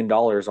 $10 million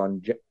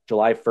on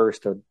July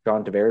 1st to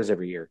John Tavares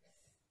every year.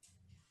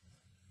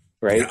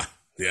 Right?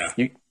 Yeah.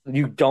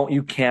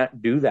 You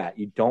can't do that.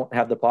 You don't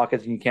have the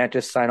pockets, and you can't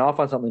just sign off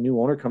on something. The new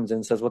owner comes in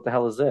and says, what the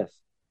hell is this?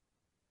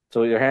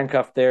 So you're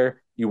handcuffed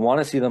there. You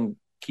want to see them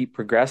keep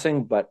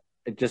progressing, but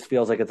it just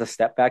feels like it's a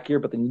step back here.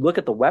 But then you look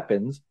at the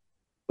weapons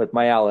with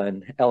Mayala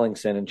and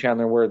Ellingson and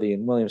Chandler Worthy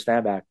and William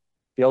Standback.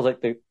 Feels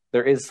like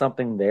there is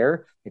something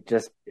there.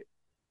 The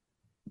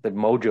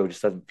mojo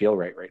just doesn't feel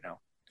right now.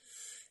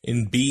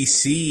 In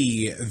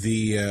BC,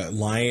 the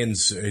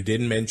Lions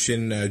didn't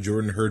mention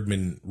Jordan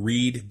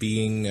Herdman-Reed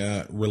being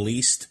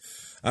released.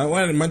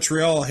 In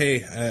Montreal,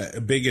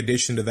 a big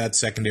addition to that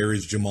secondary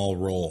is Jamal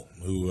Roll,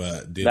 who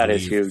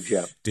is huge,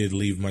 did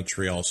leave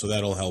Montreal. So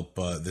that'll help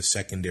the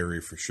secondary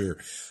for sure.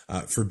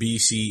 For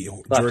BC,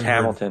 Jordan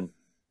Hamilton.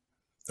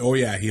 Oh,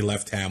 yeah, he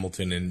left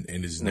Hamilton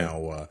and is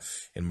now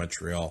in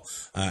Montreal.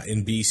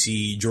 In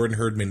BC, Jordan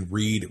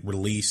Herdman-Reed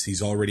released.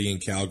 He's already in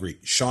Calgary.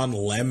 Sean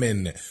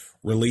Lemon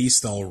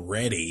released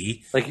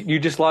already. Like, you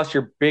just lost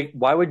your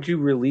why would you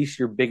release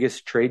your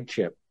biggest trade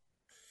chip?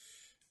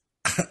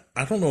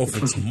 I don't know if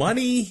it's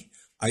money.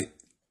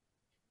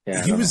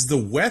 He was the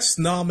West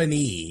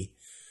nominee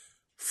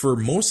for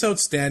most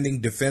outstanding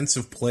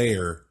defensive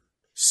player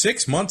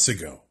 6 months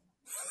ago.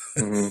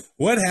 Mm-hmm.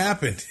 What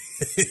happened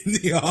in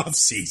the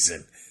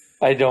offseason?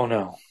 I don't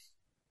know.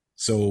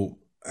 So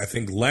I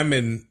think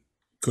Lemon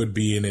could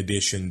be an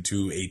addition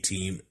to a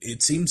team.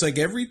 It seems like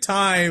every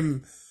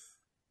time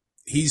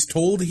he's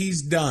told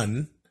he's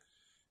done,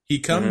 he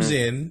comes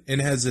in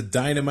and has a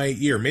dynamite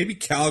year. Maybe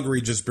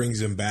Calgary just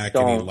brings him back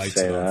and he lights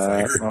it on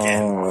fire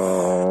again.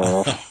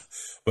 Oh.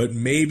 But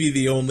maybe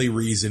the only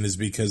reason is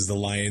because the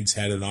Lions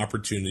had an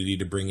opportunity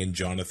to bring in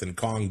Jonathan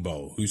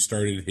Kongbo, who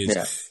started his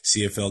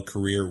CFL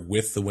career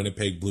with the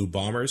Winnipeg Blue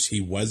Bombers. He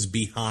was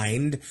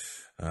behind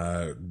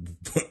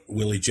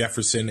Willie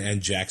Jefferson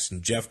and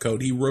Jackson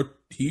Jeffcoat.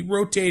 He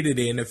rotated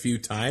in a few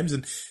times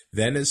and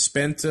then has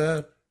spent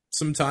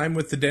some time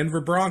with the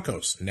Denver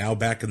Broncos. Now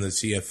back in the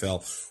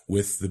CFL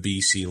with the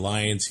BC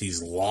Lions.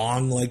 He's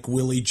long like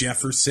Willie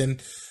Jefferson.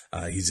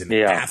 He's an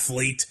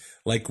athlete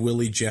like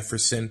Willie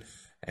Jefferson.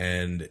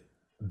 And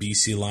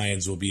BC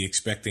Lions will be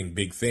expecting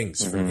big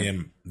things from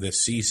him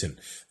this season.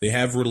 They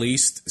have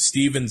released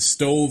Steven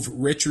Stove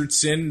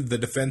Richardson, the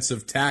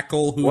defensive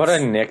tackle. What a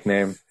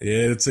nickname.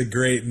 It's a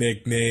great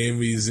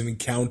nickname. He's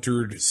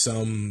encountered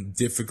some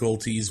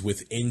difficulties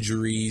with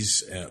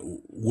injuries.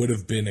 Would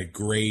have been a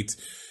great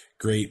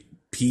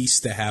piece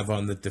to have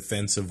on the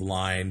defensive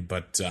line,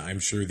 but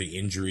I'm sure the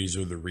injuries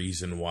are the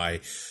reason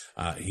why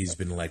he's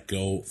been let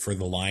go for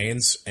the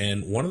Lions.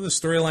 And one of the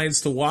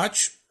storylines to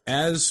watch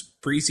as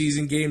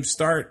preseason games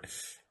start,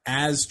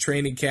 as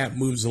training camp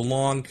moves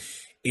along,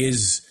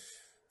 is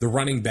the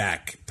running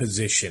back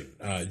position.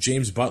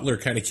 James Butler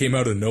kind of came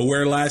out of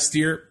nowhere last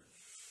year.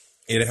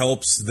 It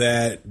helps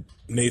that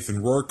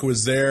Nathan Rourke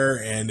was there,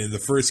 and in the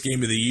first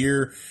game of the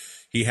year,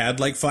 he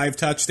had like 5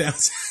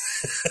 touchdowns.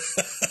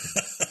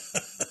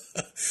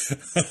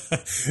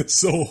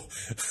 So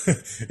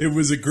it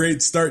was a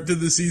great start to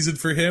the season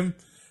for him.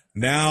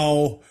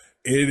 Now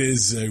it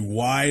is a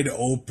wide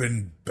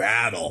open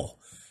battle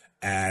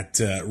at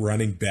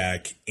running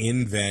back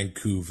in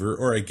Vancouver,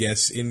 or I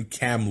guess in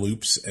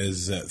Kamloops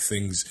as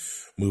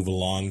things move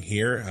along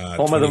here.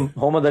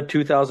 Home of the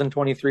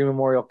 2023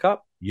 Memorial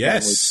Cup.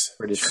 Yes.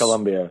 British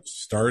Columbia.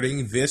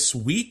 Starting this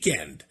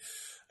weekend,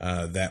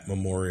 that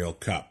Memorial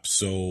Cup.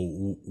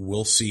 So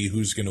we'll see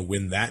who's going to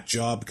win that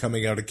job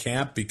coming out of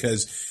camp,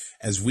 because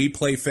as we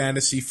play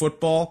fantasy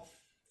football,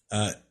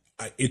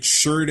 it's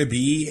sure to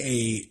be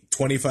a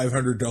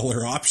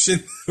 $2,500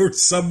 option or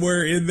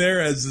somewhere in there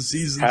as the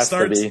season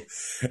starts,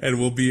 and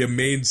will be a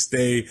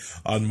mainstay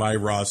on my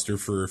roster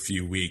for a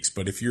few weeks.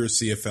 But if you're a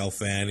CFL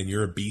fan and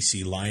you're a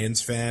BC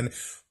Lions fan,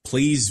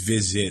 please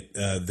visit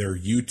their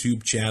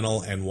YouTube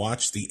channel and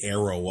watch the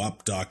Arrow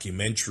Up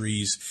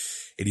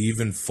documentaries. It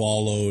even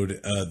followed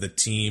the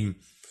team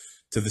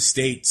to the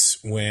States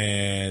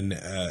when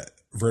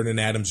Vernon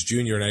Adams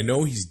Jr., and I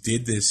know he's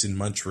did this in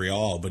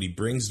Montreal, but he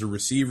brings the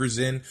receivers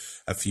in,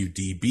 a few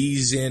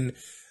DBs in.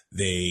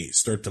 They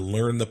start to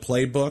learn the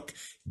playbook,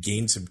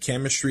 gain some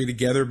chemistry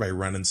together by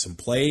running some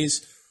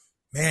plays.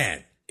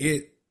 Man,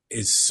 it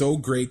is so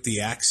great, the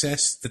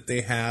access that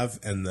they have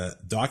and the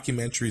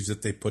documentaries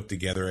that they put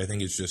together. I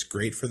think it's just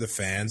great for the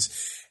fans,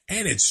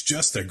 and it's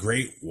just a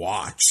great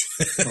watch.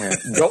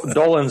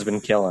 Dolan's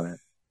been killing it.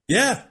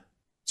 Yeah,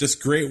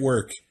 just great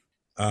work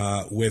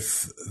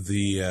with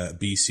the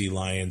BC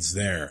Lions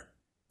there.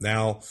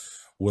 Now,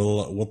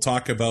 we'll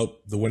talk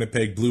about the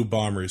Winnipeg Blue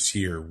Bombers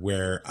here,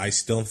 where I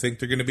still think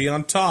they're going to be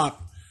on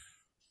top,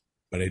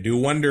 but I do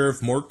wonder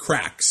if more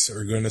cracks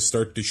are going to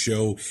start to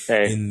show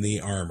in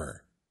the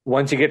armor.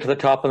 Once you get to the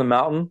top of the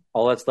mountain,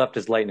 all that's left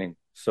is lightning.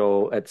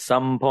 So at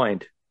some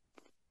point,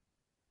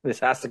 this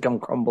has to come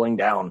crumbling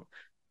down.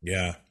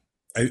 Yeah.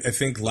 I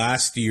think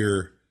last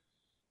year,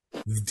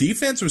 the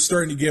defense was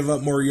starting to give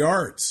up more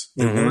yards.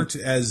 They weren't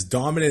as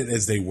dominant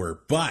as they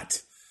were,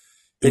 but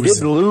they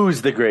did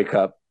lose the Grey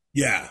Cup.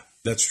 Yeah,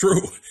 that's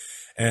true.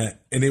 And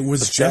it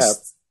was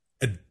just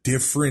a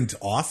different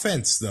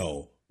offense,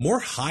 though. More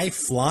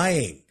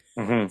high-flying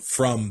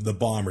from the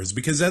Bombers.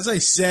 Because as I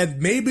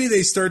said, maybe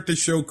they start to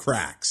show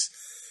cracks.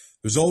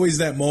 There's always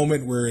that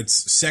moment where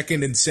it's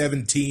 2nd and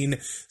 17,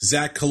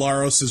 Zach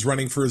Collaros is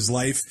running for his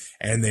life,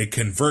 and they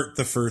convert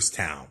the first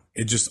down.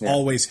 It just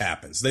always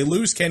happens. They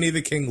lose Kenny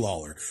the King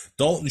Lawler.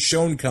 Dalton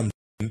Schoen comes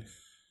in.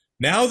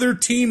 Now they're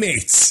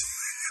teammates.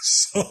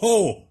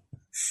 So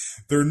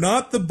they're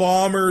not the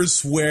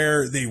Bombers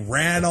where they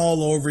ran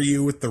all over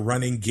you with the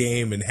running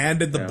game and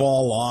handed the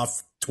ball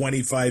off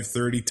 25,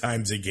 30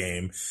 times a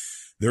game.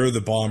 They're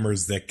the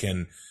Bombers that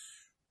can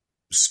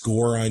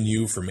score on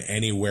you from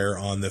anywhere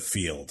on the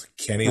field.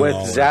 Kenny with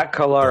Lawler, Zach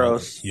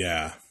Collaros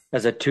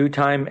as a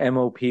 2-time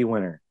MOP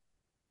winner.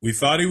 We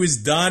thought he was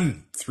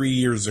done 3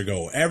 years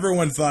ago.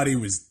 Everyone thought he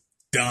was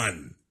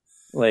done.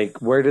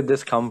 Like, where did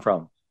this come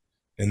from?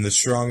 And the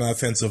strong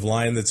offensive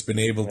line that's been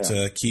able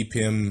to keep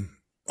him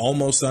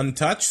almost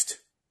untouched,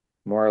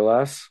 more or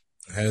less,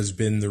 has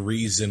been the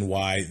reason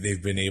why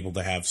they've been able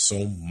to have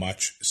so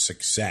much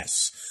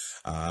success.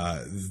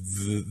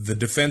 The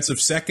defensive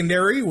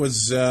secondary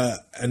was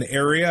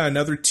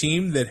another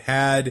team that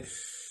had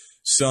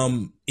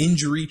some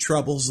injury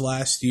troubles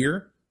last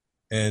year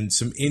and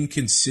some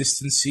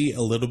inconsistency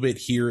a little bit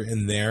here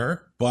and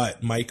there.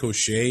 But Mike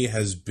O'Shea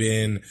has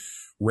been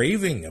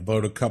raving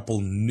about a couple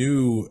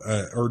new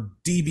or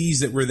DBs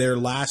that were there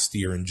last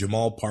year, and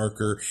Jamal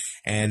Parker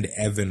and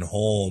Evan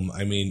Holm.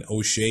 I mean,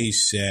 O'Shea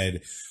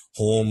said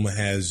Holm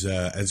has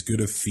as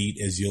good a feet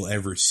as you'll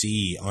ever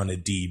see on a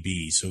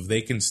DB. So if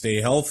they can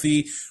stay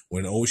healthy,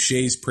 when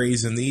O'Shea's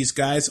praising these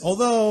guys,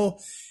 although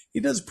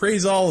he does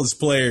praise all his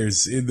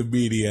players in the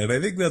media, and I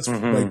think that's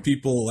why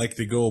people like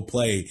to go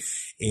play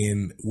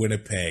in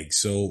Winnipeg.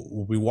 So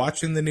we'll be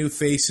watching the new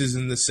faces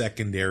in the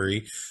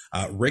secondary.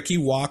 Ricky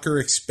Walker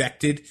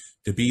expected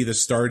to be the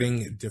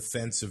starting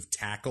defensive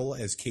tackle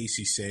as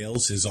Casey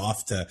Sales is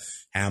off to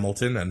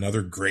Hamilton,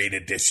 another great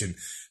addition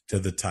to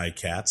the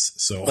Ticats.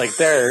 So like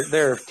they're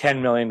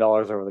 $10 million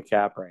over the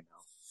cap right now.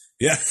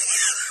 Yeah.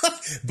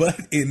 But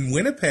in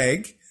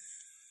Winnipeg,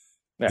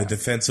 the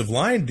defensive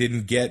line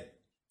didn't get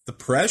the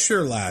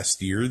pressure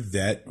last year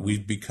that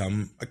we've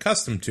become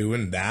accustomed to,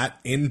 and that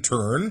in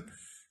turn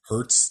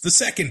hurts the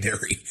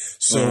secondary.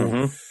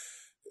 So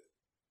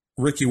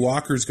Ricky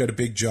Walker's got a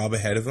big job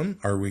ahead of him.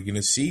 Are we going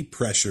to see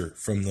pressure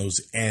from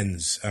those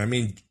ends? I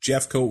mean,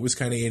 Jeff Coate was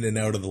kind of in and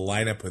out of the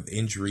lineup with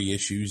injury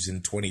issues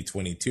in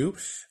 2022.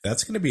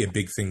 That's going to be a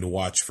big thing to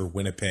watch for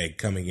Winnipeg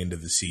coming into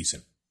the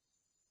season.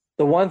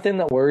 The one thing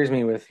that worries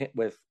me with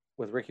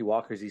Ricky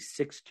Walker is he's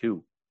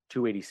 6'2",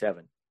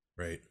 287.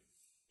 Right.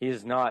 He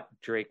is not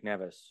Drake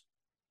Nevis.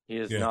 He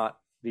is not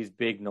these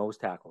big nose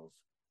tackles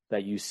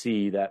that you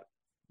see that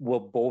will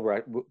bull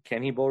rush.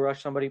 Can he bull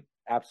rush somebody?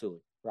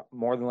 Absolutely.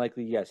 More than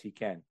likely, yes, he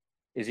can.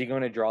 Is he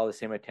going to draw the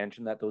same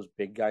attention that those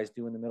big guys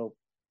do in the middle?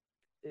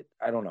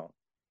 I don't know.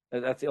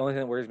 That's the only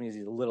thing that worries me is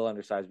he's a little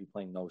undersized to be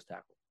playing nose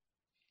tackle.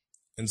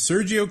 And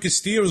Sergio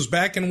Castillo's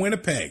back in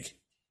Winnipeg.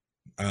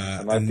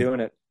 I'm not doing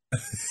it.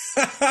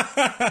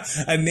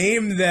 A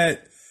name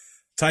that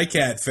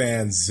Ticat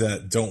fans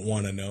don't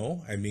want to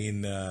know. I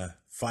mean,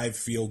 5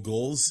 field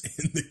goals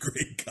in the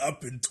Grey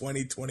Cup in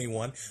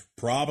 2021.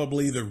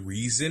 Probably the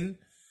reason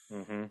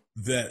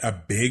that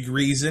a big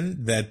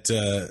reason that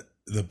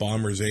the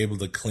Bombers are able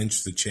to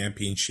clinch the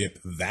championship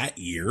that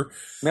year.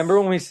 Remember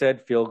when we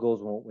said field goals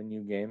won't win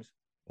you games?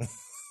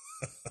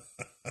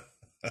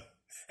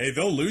 Hey,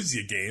 they'll lose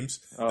you games.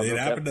 It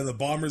happened to the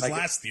Bombers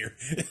last year.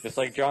 Just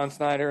like John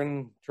Snyder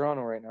in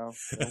Toronto right now.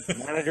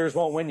 Managers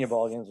won't win you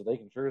ball games, but they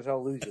can sure as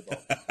hell lose you ball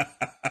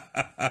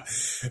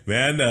games.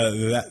 Man,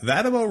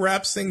 that about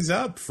wraps things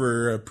up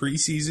for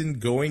preseason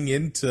going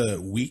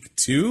into week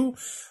 2.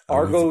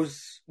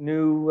 Argo's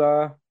new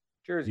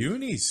jerseys.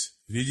 Unis.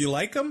 Did you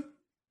like them?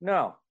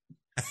 No.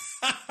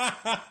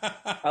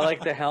 I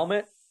like the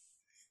helmet.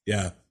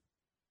 Yeah.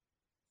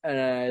 And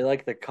I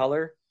like the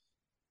color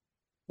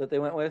that they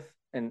went with.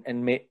 And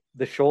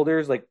the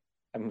shoulders, like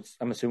I'm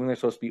assuming they're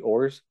supposed to be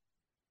oars.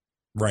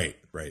 Right.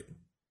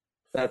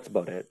 That's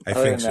about it. I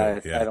Other think than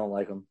that, so. Yeah. I don't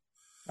like them.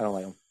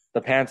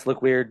 The pants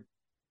look weird.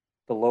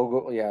 The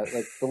logo,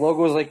 like the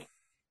logo is like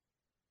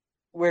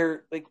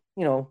where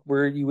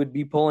you would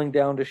be pulling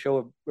down to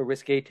show a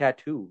risque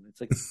tattoo.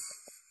 It's like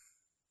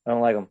I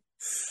don't like them.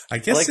 I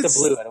guess I like the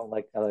blue. I don't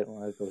like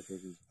those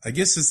jerseys. I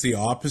guess it's the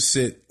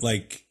opposite,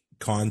 like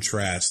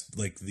contrast,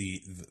 like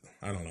the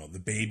I don't know, the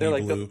baby They're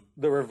like blue,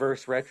 the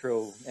reverse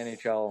retro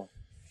NHL.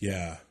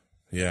 Yeah.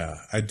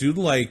 I do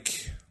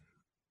like.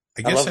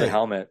 I love the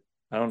helmet.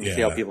 I don't see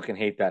how people can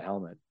hate that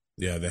helmet.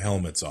 Yeah, the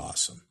helmet's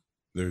awesome.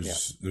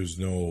 There's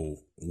no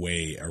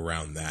way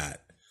around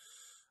that.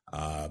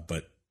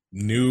 But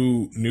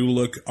new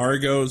look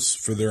Argos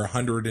for their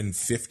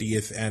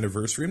 150th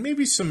anniversary, and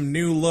maybe some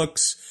new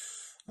looks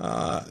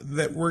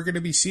that we're going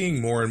to be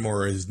seeing more and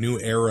more as New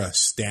Era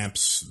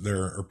stamps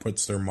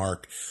puts their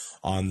mark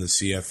on the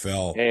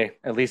CFL. Hey,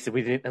 at least the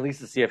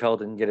CFL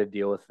didn't get a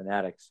deal with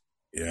Fanatics.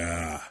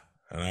 Yeah,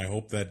 and I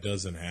hope that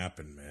doesn't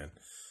happen, man.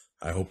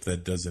 I hope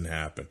that doesn't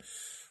happen.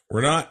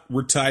 We're not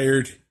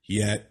retired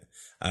yet.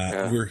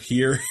 We're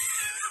here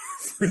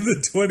for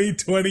the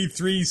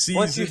 2023 season.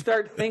 Once you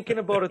start thinking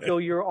about it, though,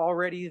 you're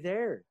already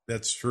there.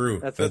 That's true.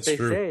 That's what they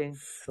say.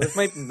 This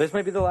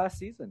might be the last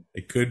season.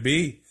 It could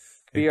be.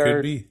 It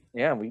could be.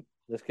 Yeah,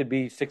 this could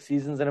be 6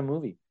 seasons in a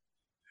movie.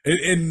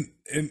 And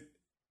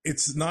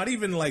it's not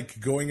even like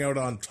going out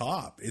on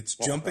top. It's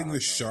jumping the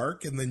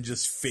shark and then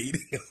just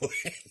fading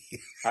away.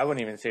 I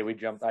wouldn't even say we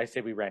jumped. I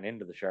say we ran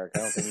into the shark. I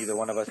don't think either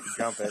one of us could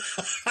jump it.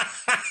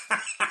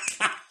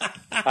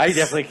 I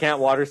definitely can't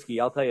water ski.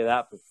 I'll tell you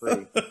that for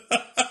free.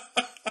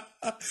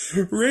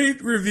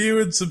 Rate, review,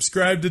 and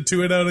subscribe to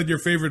Two and Out on your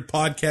favorite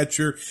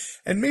podcatcher,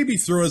 and maybe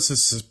throw us a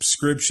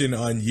subscription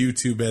on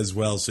YouTube as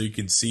well so you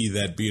can see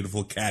that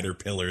beautiful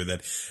caterpillar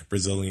that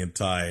Brazilian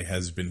Ty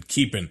has been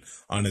keeping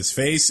on his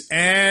face.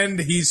 And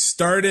he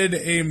started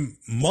a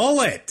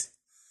mullet.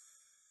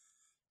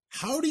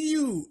 How do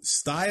you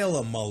style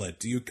a mullet?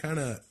 Do you kind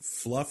of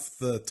fluff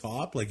the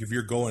top? Like if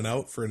you're going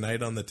out for a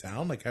night on the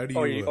town? Like how do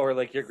you... Or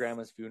like your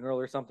grandma's funeral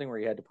or something where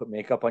you had to put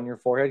makeup on your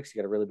forehead because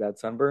you got a really bad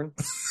sunburn?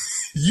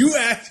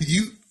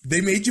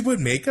 They made you put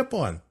makeup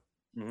on?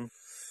 Mm-hmm.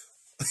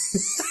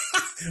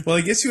 Well,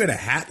 I guess you had a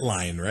hat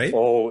line, right?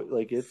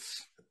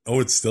 It's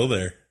still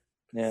there.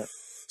 Yeah.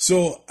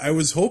 So I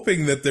was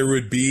hoping that there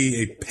would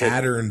be a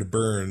patterned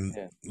burn.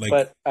 Yeah. Like,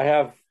 but I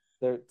have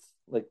the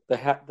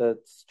hat, the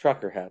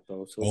trucker hat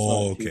though, so it's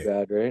not too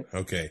bad, right?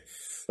 Okay.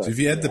 But, so if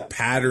you had the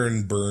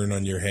pattern burn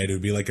on your head, it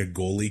would be like a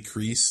goalie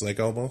crease,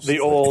 like almost? The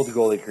old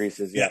goalie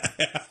creases, yeah.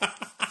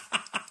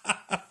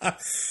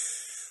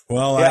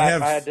 Well, I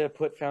had to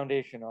put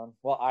foundation on.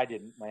 Well, I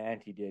didn't. My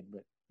auntie did,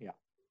 but yeah.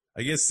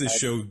 I guess this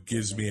show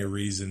gives me a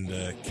reason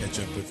to catch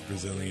up with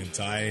Brazilian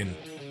Ty, and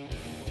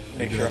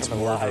maybe that's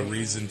more of a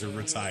reason to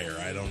retire.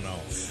 I don't know.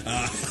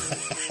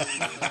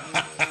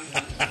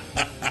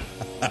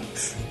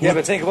 Yeah,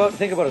 but think about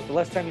it. The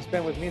less time you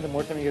spend with me, the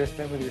more time you got to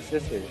spend with your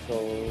sister. So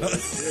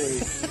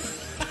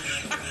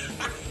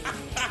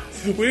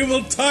we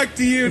will talk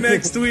to you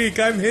next week.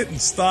 I'm hitting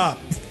stop.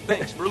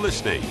 Thanks for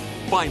listening.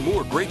 Find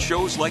more great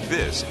shows like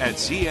this at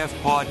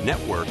CF Pod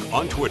Network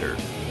on Twitter.